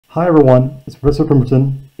Hi everyone, it's Professor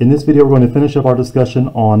Pemberton. In this video we're going to finish up our discussion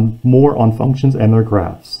on functions and their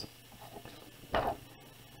graphs.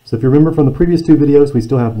 So if you remember from the previous two videos, we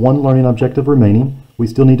still have one learning objective remaining. We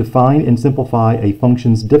still need to find and simplify a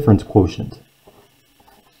function's difference quotient.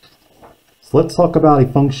 So let's talk about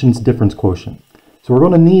a function's difference quotient. So we're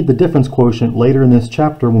going to need the difference quotient later in this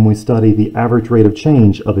chapter when we study the average rate of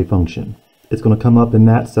change of a function. It's going to come up in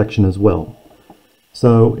that section as well.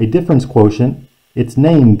 So a difference quotient, its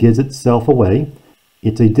name gives itself away.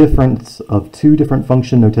 It's a difference of two different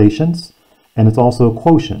function notations, and it's also a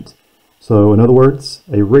quotient. So in other words,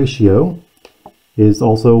 a ratio is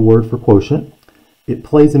also a word for quotient. It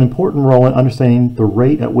plays an important role in understanding the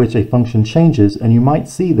rate at which a function changes, and you might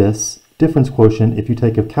see this difference quotient if you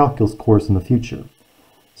take a calculus course in the future.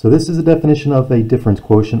 So this is a definition of a difference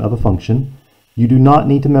quotient of a function. You do not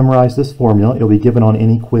need to memorize this formula. It will be given on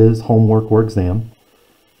any quiz, homework, or exam.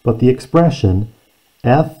 But the expression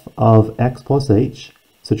f of x plus h,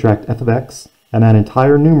 subtract f of x, and that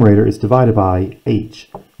entire numerator is divided by h.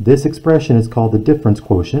 This expression is called the difference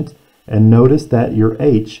quotient, and notice that your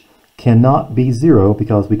h cannot be 0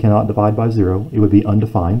 because we cannot divide by 0. It would be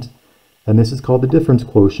undefined. And this is called the difference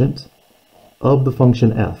quotient of the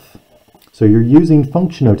function f. So you're using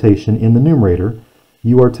function notation in the numerator.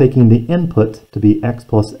 You are taking the input to be x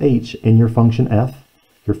plus h in your function f.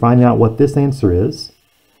 You're finding out what this answer is.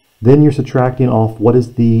 Then you're subtracting off what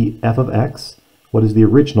is the f of x, what is the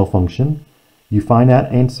original function. You find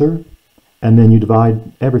that answer, and then you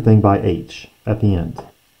divide everything by h at the end.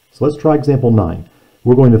 So let's try example 9.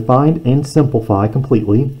 We're going to find and simplify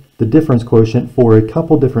completely the difference quotient for a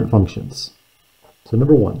couple different functions. So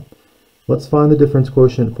number 1, let's find the difference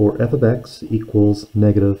quotient for f of x equals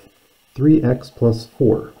negative 3x plus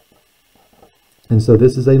 4. And so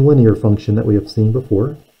this is a linear function that we have seen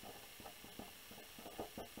before.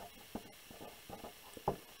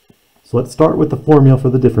 So let's start with the formula for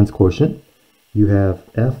the difference quotient. You have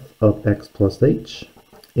f of x plus h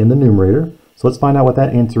in the numerator. So let's find out what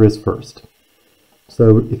that answer is first.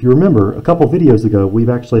 So if you remember, a couple videos ago, we've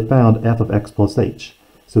actually found f of x plus h.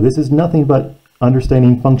 So this is nothing but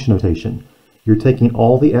understanding function notation. You're taking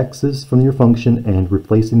all the x's from your function and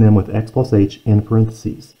replacing them with x plus h in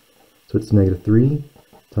parentheses. So it's negative 3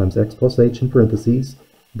 times x plus h in parentheses,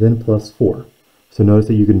 then plus 4. So notice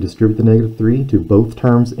that you can distribute the negative 3 to both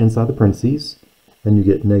terms inside the parentheses, and you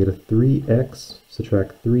get negative 3x,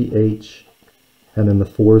 subtract 3h, and then the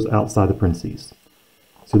 4's outside the parentheses.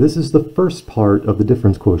 So this is the first part of the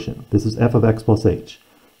difference quotient. This is f of x plus h.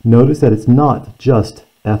 Notice that it's not just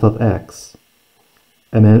f of x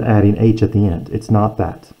and then adding h at the end. It's not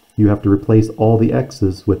that. You have to replace all the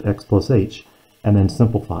x's with x plus h and then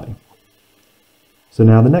simplify. So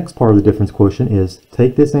now the next part of the difference quotient is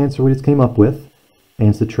take this answer we just came up with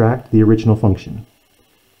and subtract the original function.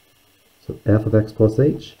 So f of x plus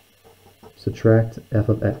h, subtract f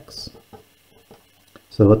of x.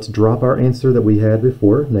 So let's drop our answer that we had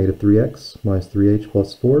before, negative 3x minus 3h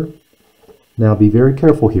plus 4. Now be very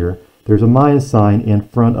careful here. There's a minus sign in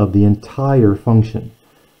front of the entire function.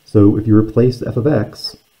 So if you replace f of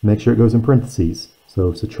x, make sure it goes in parentheses.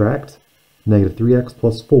 So subtract negative 3x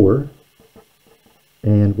plus 4.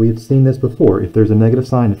 And we have seen this before. If there's a negative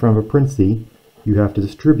sign in front of a parenthesis, you have to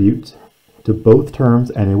distribute to both terms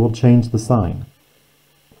and it will change the sign.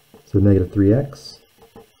 So negative 3x,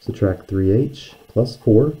 subtract 3h plus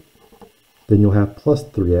 4. Then you'll have plus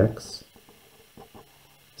 3x,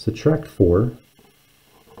 subtract 4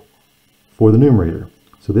 for the numerator.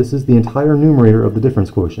 So this is the entire numerator of the difference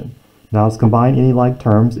quotient. Now let's combine any like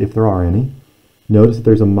terms if there are any. Notice that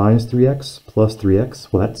there's a minus 3x plus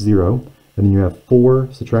 3x. Well, that's 0. And then you have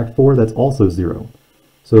 4, subtract 4, that's also 0.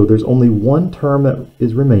 So there's only one term that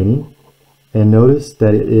is remaining, and notice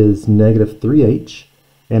that it is negative 3h,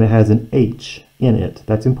 and it has an h in it.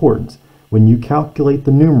 That's important. When you calculate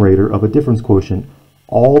the numerator of a difference quotient,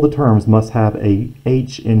 all the terms must have a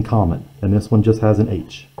h in common, and this one just has an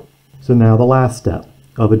h. So now the last step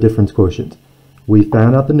of a difference quotient. We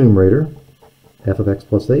found out the numerator, f of x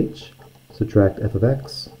plus h, subtract f of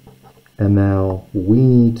x, and now we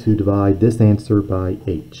need to divide this answer by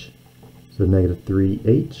h. So negative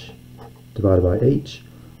 3h divided by h.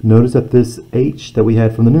 Notice that this h that we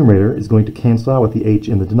had from the numerator is going to cancel out with the h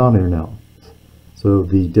in the denominator now. So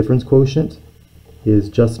the difference quotient is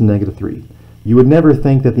just negative 3. You would never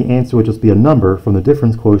think that the answer would just be a number from the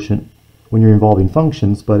difference quotient when you're involving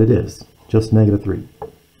functions, but it is, just negative 3.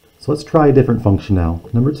 So let's try a different function now.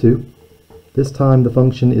 Number 2. This time the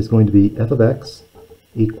function is going to be f of x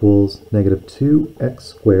equals negative 2x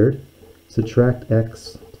squared, subtract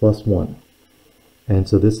x plus 1. And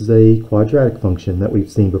so this is a quadratic function that we've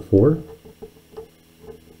seen before.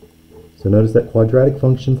 So notice that quadratic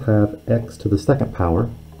functions have x to the second power.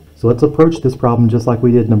 So let's approach this problem just like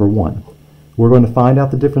we did number 1. We're going to find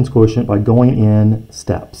out the difference quotient by going in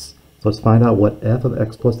steps. So let's find out what f of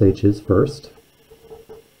x plus h is first.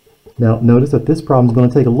 Now notice that this problem is going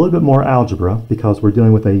to take a little bit more algebra because we're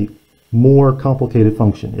dealing with a more complicated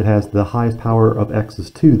function. It has the highest power of x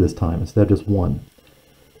is 2 this time instead of just 1.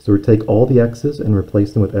 So we take all the x's and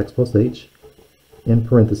replace them with x plus h in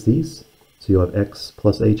parentheses. So you'll have x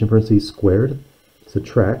plus h in parentheses squared.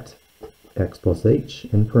 Subtract x plus h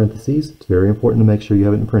in parentheses. It's very important to make sure you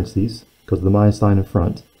have it in parentheses because of the minus sign in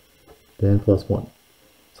front. Then plus 1.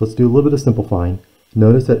 So let's do a little bit of simplifying.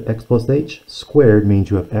 Notice that x plus h squared means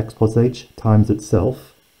you have x plus h times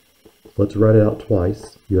itself. Let's write it out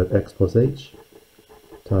twice. You have x plus h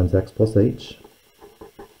times x plus h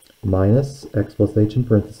minus x plus h in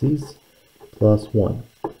parentheses plus 1.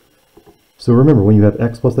 So remember, when you have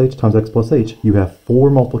x plus h times x plus h, you have 4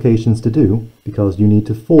 multiplications to do because you need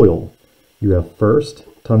to FOIL. You have first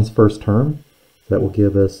times first term. That will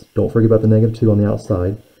give us, don't forget about the negative 2 on the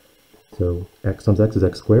outside. So x times x is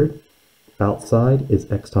x squared. Outside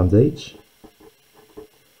is x times h.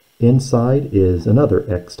 Inside is another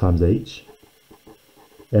x times h.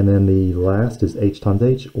 And then the last is h times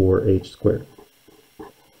h, or h squared.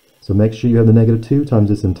 So make sure you have the negative 2 times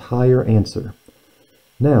this entire answer.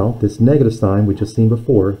 Now, this negative sign we just seen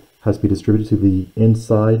before has to be distributed to the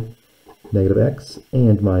inside negative x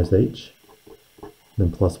and minus h.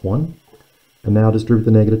 Then plus 1. And now distribute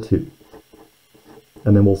the negative 2.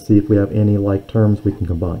 And then we'll see if we have any like terms we can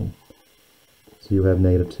combine. So you have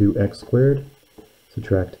negative 2x squared,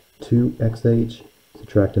 subtract 2xh,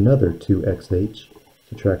 subtract another 2xh,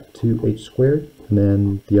 subtract 2h squared, and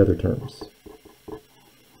then the other terms.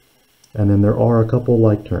 And then there are a couple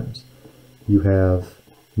like terms. You have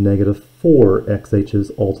negative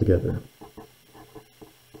 4xh's altogether.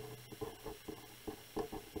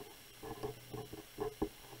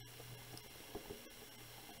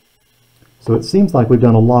 So it seems like we've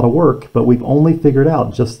done a lot of work, but we've only figured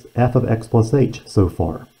out just f of x plus h so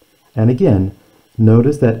far. And again,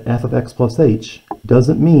 notice that f of x plus h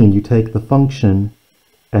doesn't mean you take the function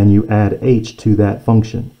and you add h to that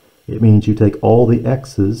function. It means you take all the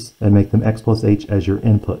x's and make them x plus h as your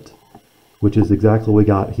input, which is exactly what we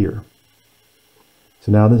got here.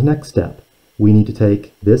 So now this next step, we need to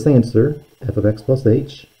take this answer, f of x plus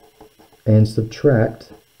h, and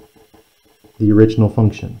subtract the original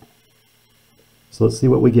function. So let's see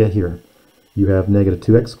what we get here. You have negative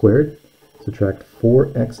 2x squared, subtract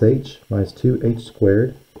 4xh minus 2h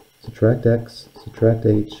squared, subtract x, subtract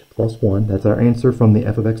h, plus 1. That's our answer from the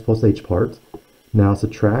f of x plus h part. Now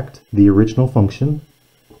subtract the original function.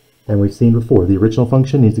 And we've seen before, the original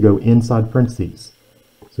function needs to go inside parentheses.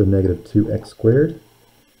 So negative 2x squared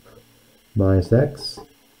minus x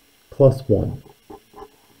plus 1.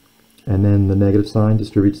 And then the negative sign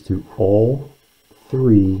distributes to all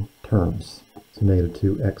 3 terms. So negative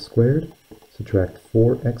 2x squared, subtract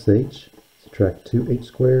 4xh, subtract 2h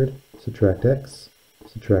squared, subtract x,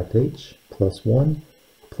 subtract h, plus 1,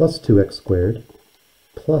 plus 2x squared,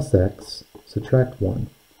 plus x, subtract 1.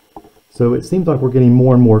 So it seems like we're getting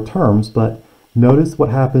more and more terms, but notice what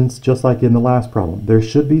happens just like in the last problem. There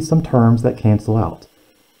should be some terms that cancel out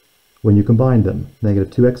when you combine them. Negative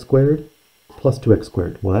 2x squared plus 2x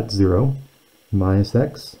squared. Well, that's 0. Minus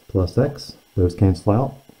x plus x. Those cancel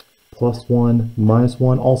out. Plus 1 minus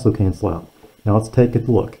 1 also cancel out. Now let's take a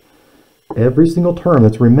look. Every single term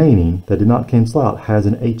that's remaining that did not cancel out has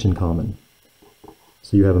an h in common.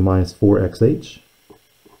 So you have a minus 4xh,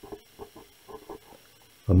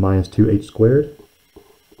 a minus 2h squared,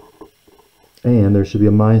 and there should be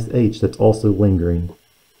a minus h that's also lingering.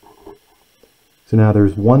 So now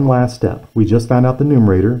there's one last step. We just found out the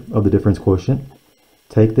numerator of the difference quotient.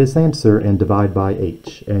 Take this answer and divide by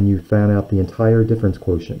h, and you found out the entire difference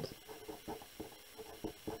quotient.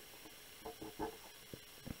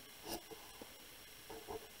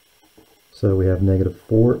 So we have negative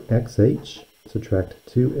 4xh, subtract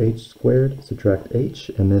 2h squared, subtract h,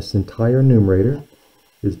 and this entire numerator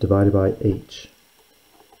is divided by h.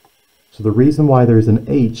 So the reason why there's an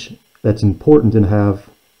h that's important to have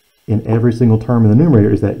in every single term in the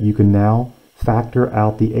numerator is that you can now factor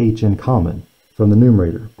out the h in common from the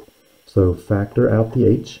numerator. So factor out the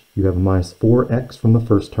h. You have minus 4x from the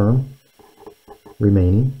first term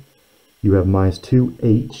remaining. You have minus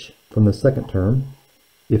 2h from the second term.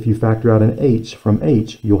 If you factor out an h from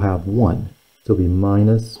h, you'll have 1. So it'll be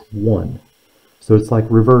minus 1. So it's like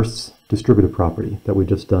reverse distributive property that we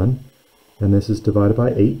just done. And this is divided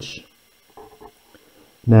by h.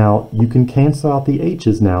 Now, you can cancel out the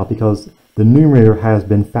h's now because the numerator has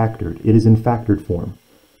been factored. It is in factored form.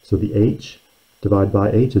 So the h divided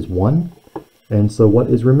by h is 1. And so what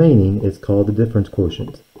is remaining is called the difference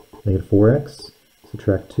quotient. Negative 4x,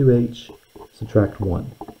 subtract 2h, subtract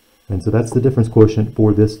 1. And so that's the difference quotient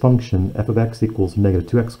for this function, f of x equals negative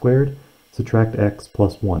 2x squared, subtract x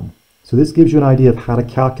plus 1. So this gives you an idea of how to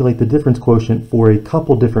calculate the difference quotient for a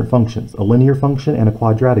couple different functions, a linear function and a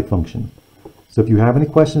quadratic function. So if you have any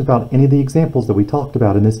questions about any of the examples that we talked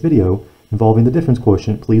about in this video involving the difference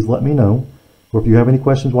quotient, please let me know. Or if you have any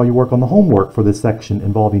questions while you work on the homework for this section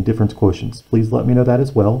involving difference quotients, please let me know that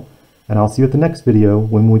as well. And I'll see you at the next video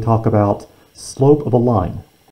when we talk about slope of a line.